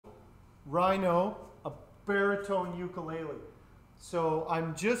Rhino a baritone ukulele. So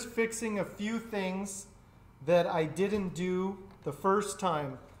I'm just fixing a few things that I didn't do the first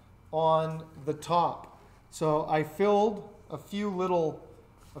time on the top. So I filled a few little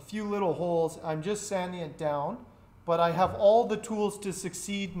holes. I'm just sanding it down, but I have all the tools to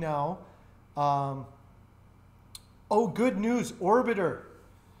succeed now. Oh, good news, Orbiter.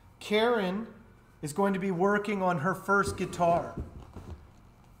 Karen is going to be working on her first guitar.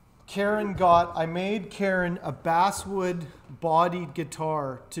 I made Karen a basswood bodied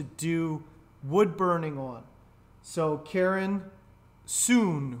guitar to do wood burning on. So Karen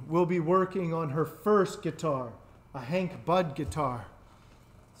soon will be working on her first guitar, a Hank Budd guitar.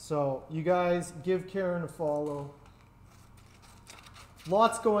 So you guys give Karen a follow.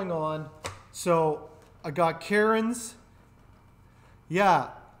 Lots going on. So I got Karen's. Yeah,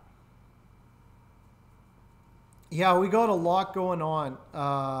 we got a lot going on.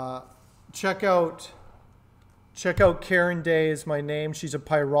 Check out Karen Day is my name. She's a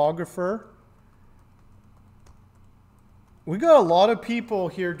pyrographer. We got a lot of people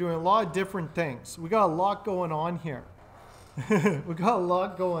here doing a lot of different things. We got a lot going on here. We got a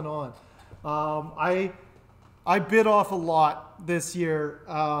lot going on. I bit off a lot this year.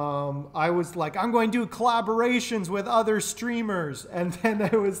 I was like, I'm going to do collaborations with other streamers. And then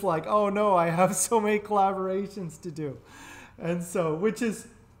I was like, oh no, I have so many collaborations to do. And so, which is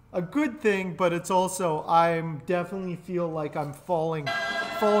a good thing, but it's also, I definitely feel like I'm falling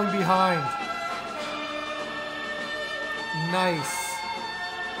behind. Nice.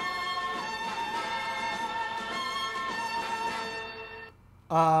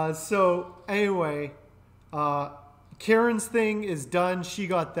 So anyway, Karen's thing is done. She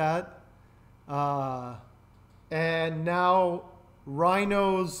got that. And now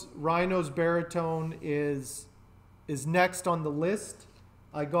Rhino's baritone is next on the list.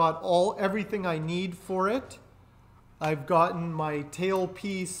 I got everything I need for it. I've gotten my tail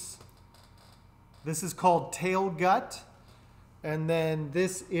piece. This is called tail gut. And then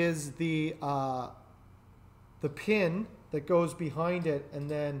this is the pin that goes behind it, and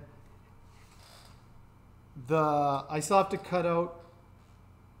then I still have to cut out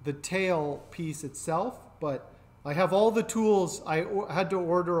the tail piece itself, but I have all the tools. I had to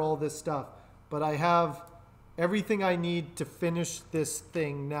order all this stuff, but I have everything I need to finish this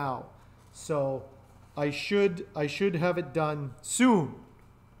thing now. So I should have it done soon.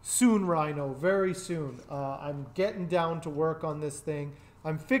 Soon, Rhino, very soon. I'm getting down to work on this thing.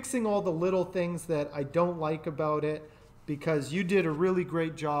 I'm fixing all the little things that I don't like about it, because you did a really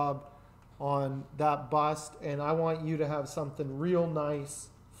great job on that bust, and I want you to have something real nice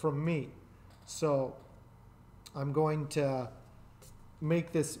from me. So I'm going to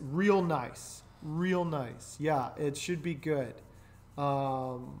make this real nice. Real nice. Yeah, it should be good.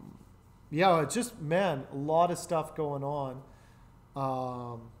 Yeah, it's just, man, a lot of stuff going on.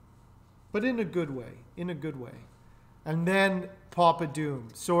 But in a good way. In a good way. And then Papa Doom.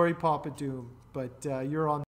 Sorry, Papa Doom, but you're on